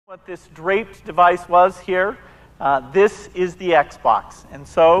What this draped device was here, this is the Xbox. And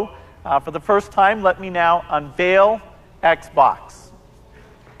so, for the first time, let me now unveil Xbox.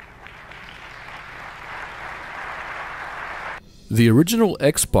 The original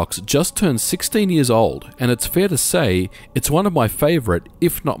Xbox just turned 16 years old, and it's fair to say it's one of my favourite,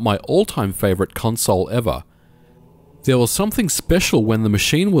 if not my all-time favourite console ever. There was something special when the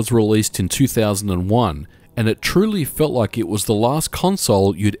machine was released in 2001, and it truly felt like it was the last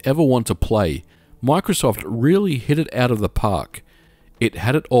console you'd ever want to play. Microsoft really hit it out of the park. It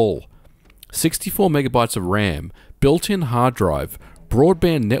had it all. 64 megabytes of RAM, built-in hard drive,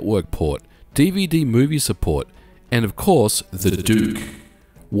 broadband network port, DVD movie support, and of course, the Duke.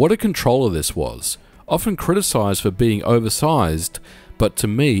 What a controller this was. Often criticized for being oversized, but to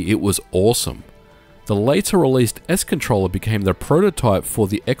me it was awesome. The later released S controller became the prototype for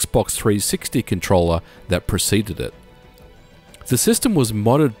the Xbox 360 controller that preceded it. The system was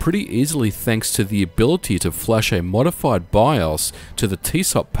modded pretty easily thanks to the ability to flash a modified BIOS to the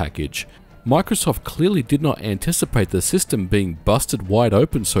TSOP package. Microsoft clearly did not anticipate the system being busted wide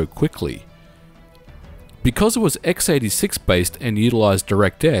open so quickly. Because it was x86 based and utilized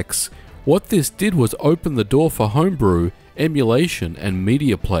DirectX, what this did was open the door for homebrew, emulation, and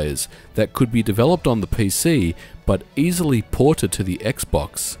media players that could be developed on the PC but easily ported to the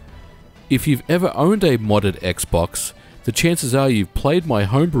Xbox. If you've ever owned a modded Xbox, the chances are you've played my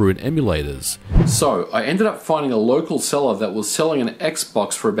homebrew and emulators. So I ended up finding a local seller that was selling an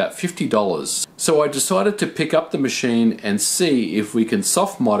Xbox for about $50. So I decided to pick up the machine and see if we can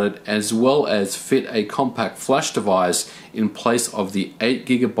soft mod it as well as fit a compact flash device in place of the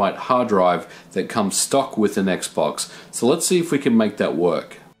 8GB hard drive that comes stock with an Xbox. So let's see if we can make that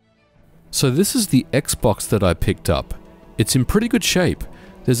work. So this is the Xbox that I picked up. It's in pretty good shape.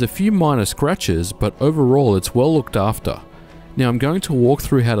 There's a few minor scratches, but overall it's well looked after. Now I'm going to walk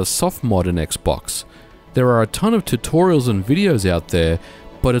through how to soft mod an Xbox. There are a ton of tutorials and videos out there,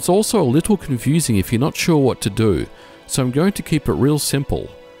 but it's also a little confusing if you're not sure what to do, so I'm going to keep it real simple.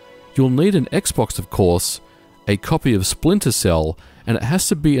 You'll need an Xbox, of course, a copy of Splinter Cell, and it has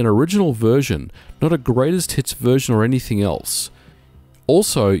to be an original version, not a greatest hits version or anything else.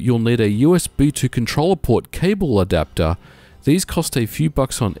 Also, you'll need a USB to controller port cable adapter. These cost a few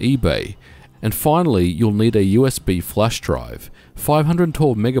bucks on eBay. And finally, you'll need a USB flash drive.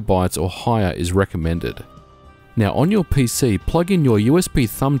 512 megabytes or higher is recommended. Now on your PC, plug in your USB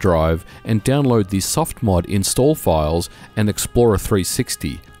thumb drive and download the Softmod install files and Explorer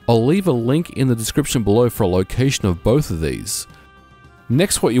 360. I'll leave a link in the description below for a location of both of these.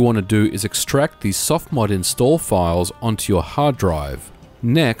 Next, what you want to do is extract the Softmod install files onto your hard drive.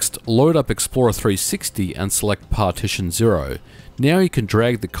 Next, load up Explorer 360 and select Partition 0. Now you can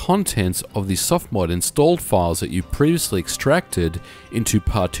drag the contents of the Softmod installed files that you previously extracted into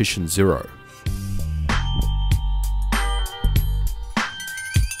Partition 0.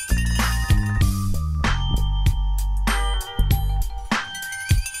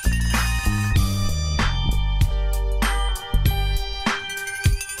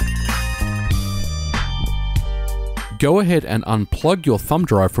 Go ahead and unplug your thumb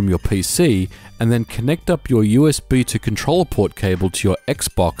drive from your PC and then connect up your USB to controller port cable to your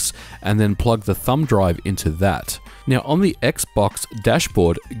Xbox and then plug the thumb drive into that. Now on the Xbox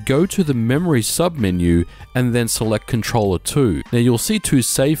dashboard, go to the memory submenu and then select controller 2. Now you'll see two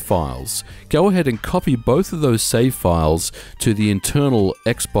save files. Go ahead and copy both of those save files to the internal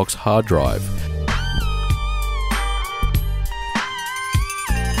Xbox hard drive.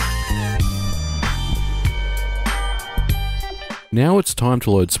 Now it's time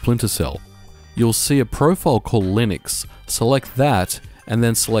to load Splinter Cell. You'll see a profile called Linux. Select that and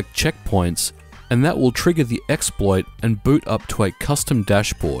then select checkpoints, and that will trigger the exploit and boot up to a custom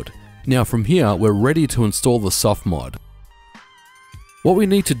dashboard. Now from here, we're ready to install the Softmod. What we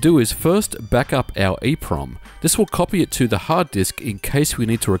need to do is first back up our EEPROM. This will copy it to the hard disk in case we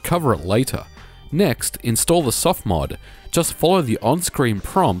need to recover it later. Next, install the Softmod. Just follow the on-screen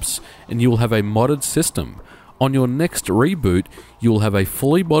prompts and you will have a modded system. On your next reboot, you will have a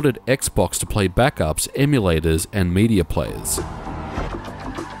fully modded Xbox to play backups, emulators, and media players.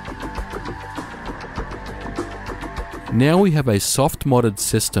 Now we have a soft modded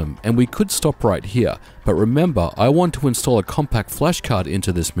system, and we could stop right here, but remember, I want to install a compact flash card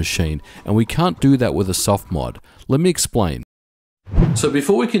into this machine, and we can't do that with a soft mod. Let me explain. So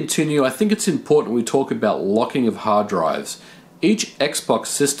before we continue, I think it's important we talk about locking of hard drives. Each Xbox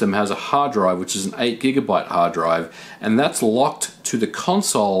system has a hard drive, which is an 8GB hard drive, and that's locked to the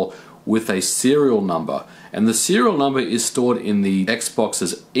console with a serial number, and the serial number is stored in the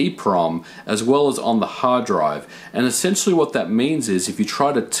Xbox's EEPROM as well as on the hard drive. And essentially what that means is if you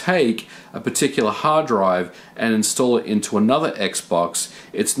try to take a particular hard drive and install it into another Xbox,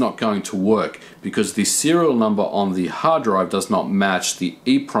 it's not going to work because the serial number on the hard drive does not match the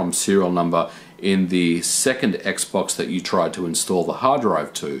EEPROM serial number in the second Xbox that you tried to install the hard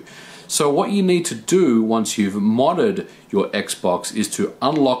drive to. So what you need to do once you've modded your Xbox is to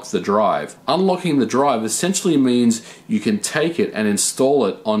unlock the drive. Unlocking the drive essentially means you can take it and install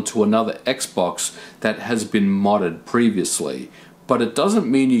it onto another Xbox that has been modded previously. But it doesn't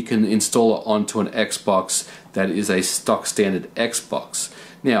mean you can install it onto an Xbox that is a stock standard Xbox.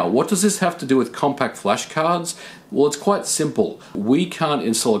 Now, what does this have to do with compact flash cards? Well, it's quite simple. We can't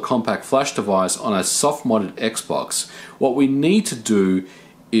install a compact flash device on a soft-modded Xbox. What we need to do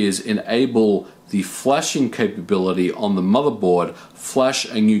is enable the flashing capability on the motherboard, flash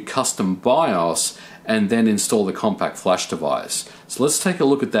a new custom BIOS, and then install the compact flash device. So let's take a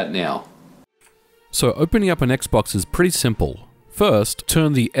look at that now. So opening up an Xbox is pretty simple. First,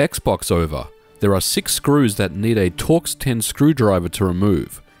 turn the Xbox over. There are 6 screws that need a Torx 10 screwdriver to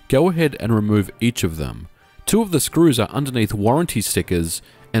remove. Go ahead and remove each of them. 2 of the screws are underneath warranty stickers,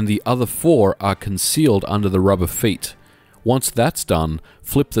 and the other 4 are concealed under the rubber feet. Once that's done,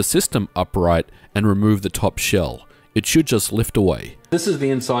 flip the system upright and remove the top shell. It should just lift away. This is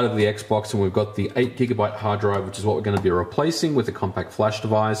the inside of the Xbox, and we've got the 8GB hard drive, which is what we're going to be replacing with a compact flash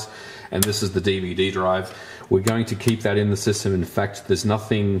device, and this is the DVD drive. We're going to keep that in the system. In fact, there's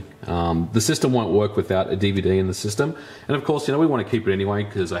nothing, the system won't work without a DVD in the system. And of course, you know, we want to keep it anyway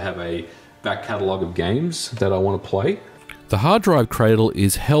because I have a back catalogue of games that I want to play. The hard drive cradle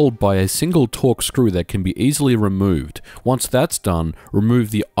is held by a single Torx screw that can be easily removed. Once that's done,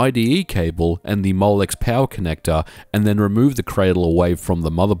 remove the IDE cable and the Molex power connector, and then remove the cradle away from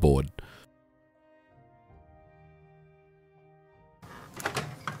the motherboard.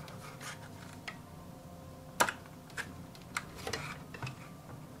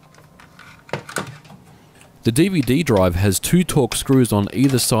 The DVD drive has 2 Torx screws on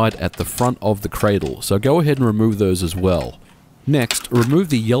either side at the front of the cradle, so go ahead and remove those as well. Next, remove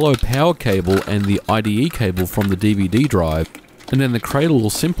the yellow power cable and the IDE cable from the DVD drive, and then the cradle will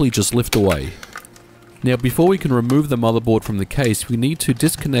simply just lift away. Now, before we can remove the motherboard from the case, we need to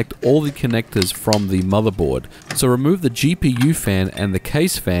disconnect all the connectors from the motherboard. So remove the GPU fan and the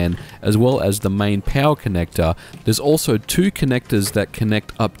case fan, as well as the main power connector. There's also 2 connectors that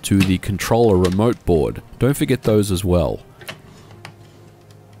connect up to the controller remote board. Don't forget those as well.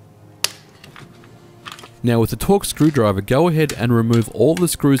 Now with the Torx screwdriver, go ahead and remove all the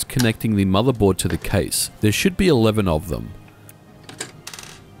screws connecting the motherboard to the case. There should be 11 of them.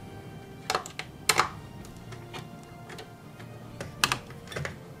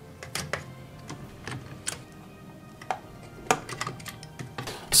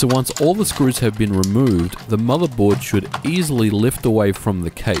 So once all the screws have been removed, the motherboard should easily lift away from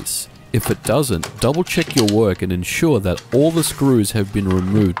the case. If it doesn't, double check your work and ensure that all the screws have been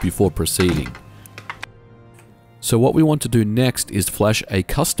removed before proceeding. So what we want to do next is flash a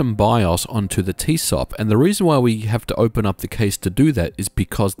custom BIOS onto the TSOP, and the reason why we have to open up the case to do that is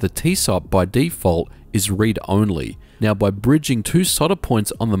because the TSOP by default is read-only. Now by bridging 2 solder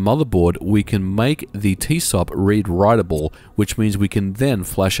points on the motherboard, we can make the TSOP read-writable, which means we can then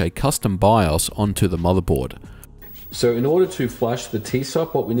flash a custom BIOS onto the motherboard. So in order to flash the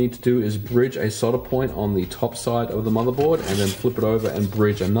TSOP, what we need to do is bridge a solder point on the top side of the motherboard and then flip it over and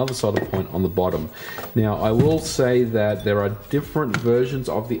bridge another solder point on the bottom. Now I will say that there are different versions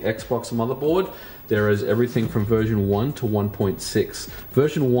of the Xbox motherboard. There is everything from version 1 to 1.6.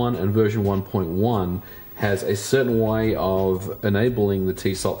 Version 1 and version 1.1 has a certain way of enabling the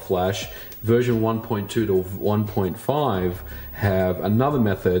TSOP flash. Version 1.2 to 1.5 have another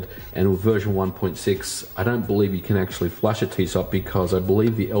method, and with version 1.6 I don't believe you can actually flash a TSOP because I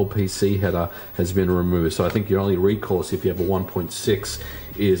believe the LPC header has been removed. So I think your only recourse if you have a 1.6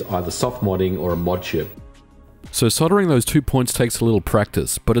 is either soft modding or a mod chip. So soldering those 2 points takes a little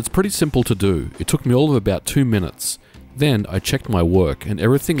practice, but it's pretty simple to do. It took me all of about 2 minutes. Then I checked my work and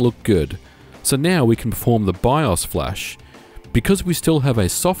everything looked good. So now we can perform the BIOS flash. Because we still have a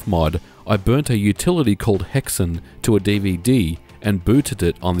soft mod, I burnt a utility called Hexen to a DVD and booted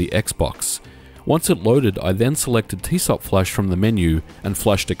it on the Xbox. Once it loaded, I then selected TSOP flash from the menu and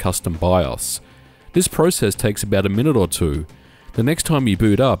flashed a custom BIOS. This process takes about a minute or 2. The next time you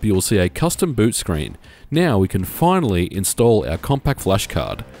boot up, you will see a custom boot screen. Now we can finally install our compact flash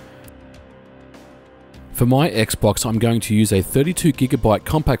card. For my Xbox, I'm going to use a 32GB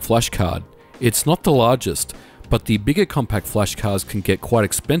compact flash card. It's not the largest, but the bigger compact flash cards can get quite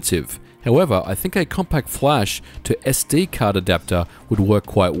expensive. However, I think a compact flash to SD card adapter would work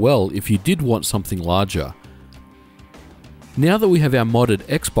quite well if you did want something larger. Now that we have our modded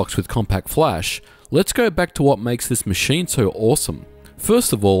Xbox with compact flash, let's go back to what makes this machine so awesome.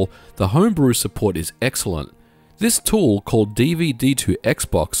 First of all, the homebrew support is excellent. This tool, called DVD to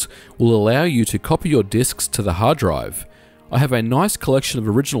Xbox, will allow you to copy your discs to the hard drive. I have a nice collection of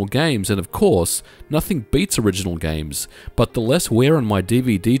original games, and of course, nothing beats original games, but the less wear on my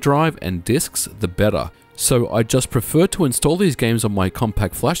DVD drive and discs, the better. So I just prefer to install these games on my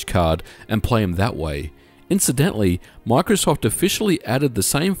compact flash card and play them that way. Incidentally, Microsoft officially added the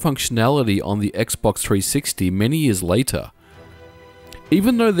same functionality on the Xbox 360 many years later.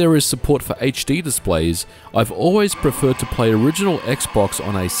 Even though there is support for HD displays, I've always preferred to play original Xbox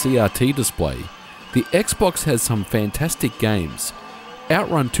on a CRT display. The Xbox has some fantastic games.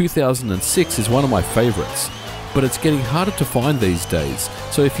 Outrun 2006 is one of my favorites, but it's getting harder to find these days,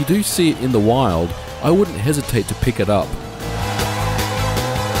 so if you do see it in the wild, I wouldn't hesitate to pick it up.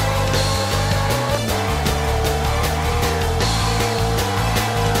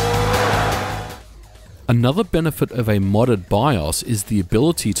 Another benefit of a modded BIOS is the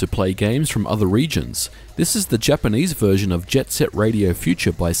ability to play games from other regions. This is the Japanese version of Jet Set Radio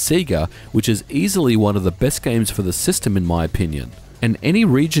Future by Sega, which is easily one of the best games for the system in my opinion. And any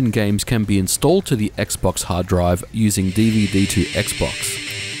region games can be installed to the Xbox hard drive using DVD to Xbox.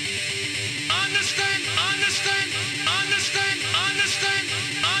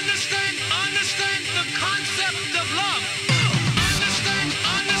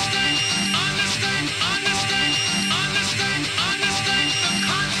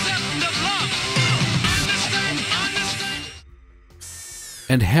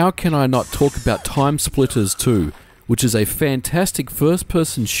 And how can I not talk about Time Splitters 2, which is a fantastic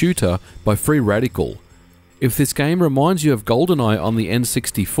first-person shooter by Free Radical. If this game reminds you of GoldenEye on the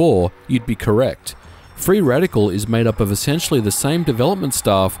N64, you'd be correct. Free Radical is made up of essentially the same development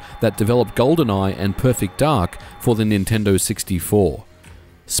staff that developed GoldenEye and Perfect Dark for the Nintendo 64.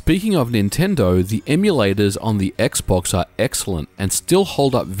 Speaking of Nintendo, the emulators on the Xbox are excellent and still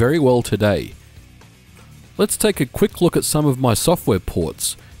hold up very well today. Let's take a quick look at some of my software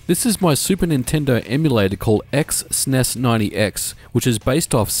ports. This is my Super Nintendo emulator called X-SNES 90X, which is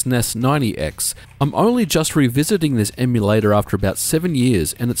based off SNES 90X. I'm only just revisiting this emulator after about 7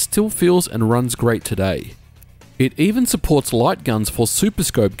 years, and it still feels and runs great today. It even supports light guns for Super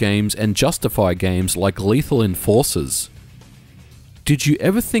Scope games and Justify games like Lethal Enforcers. Did you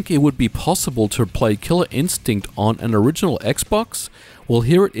ever think it would be possible to play Killer Instinct on an original Xbox? Well,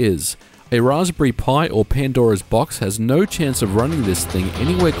 here it is. A Raspberry Pi or Pandora's Box has no chance of running this thing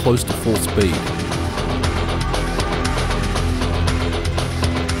anywhere close to full speed.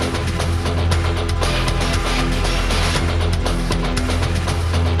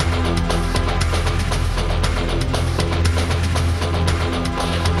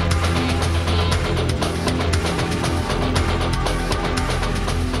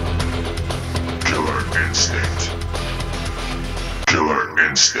 Killer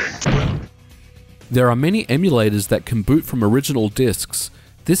Instinct. There are many emulators that can boot from original discs.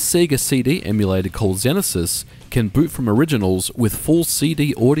 This Sega CD emulator called Genesis can boot from originals with full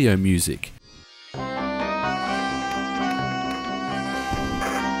CD audio music.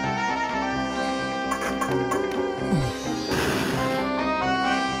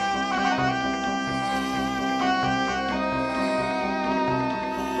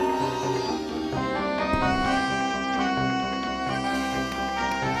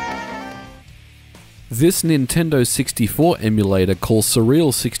 This Nintendo 64 emulator called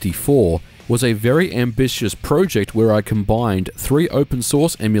Surreal 64 was a very ambitious project where I combined 3 open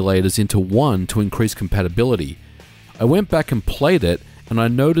source emulators into one to increase compatibility. I went back and played it, and I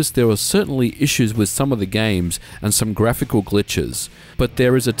noticed there were certainly issues with some of the games and some graphical glitches, but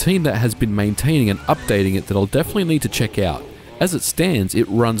there is a team that has been maintaining and updating it that I'll definitely need to check out. As it stands, it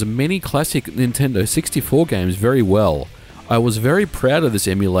runs many classic Nintendo 64 games very well. I was very proud of this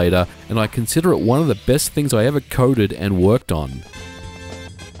emulator, and I consider it one of the best things I ever coded and worked on.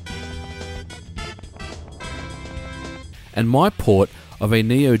 And my port of a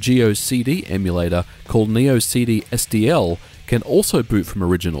Neo Geo CD emulator called Neo CD SDL can also boot from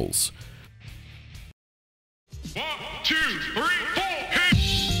originals. 1, 2, 3, 4, hit!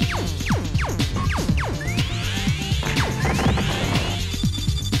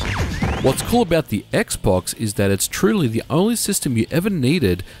 What's cool about the Xbox is that it's truly the only system you ever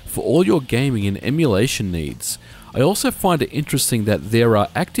needed for all your gaming and emulation needs. I also find it interesting that there are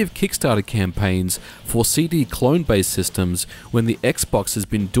active Kickstarter campaigns for CD clone-based systems when the Xbox has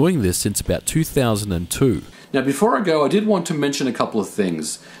been doing this since about 2002. Now before I go, I did want to mention a couple of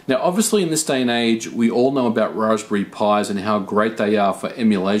things. Now obviously in this day and age, we all know about Raspberry Pis and how great they are for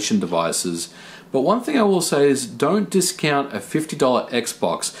emulation devices. But one thing I will say is don't discount a $50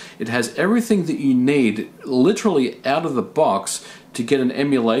 Xbox. It has everything that you need literally out of the box to get an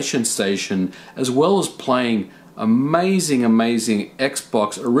emulation station, as well as playing amazing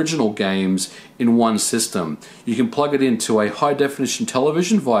Xbox original games in one system. You can plug it into a high definition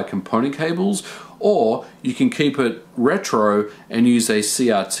television via component cables, or you can keep it retro and use a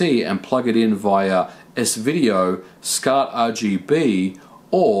CRT and plug it in via S-Video, SCART RGB,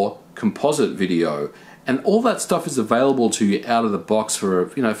 or composite video. And all that stuff is available to you out of the box for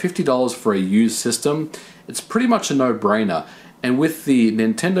 $50 for a used system. It's pretty much a no-brainer. And with the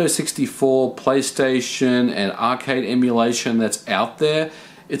Nintendo 64, PlayStation, and arcade emulation that's out there,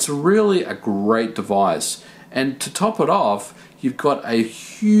 it's really a great device. And to top it off, you've got a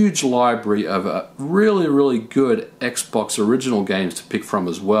huge library of really good Xbox original games to pick from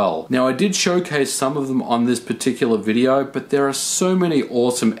as well. Now I did showcase some of them on this particular video, but there are so many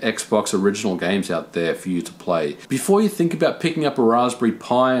awesome Xbox original games out there for you to play. Before you think about picking up a Raspberry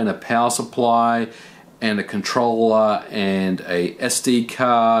Pi and a power supply, and a controller and a SD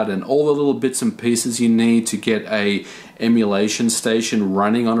card and all the little bits and pieces you need to get a emulation station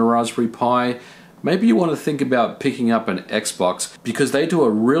running on a Raspberry Pi, maybe you want to think about picking up an Xbox, because they do a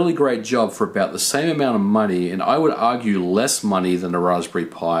really great job for about the same amount of money, and I would argue less money than a Raspberry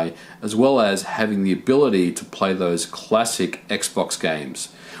Pi, as well as having the ability to play those classic Xbox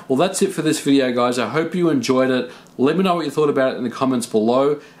games. Well, that's it for this video, guys. I hope you enjoyed it. Let me know what you thought about it in the comments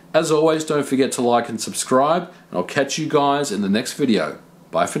below. As always, don't forget to like and subscribe, and I'll catch you guys in the next video.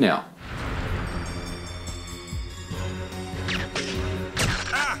 Bye for now.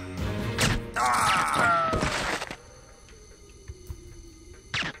 Ah!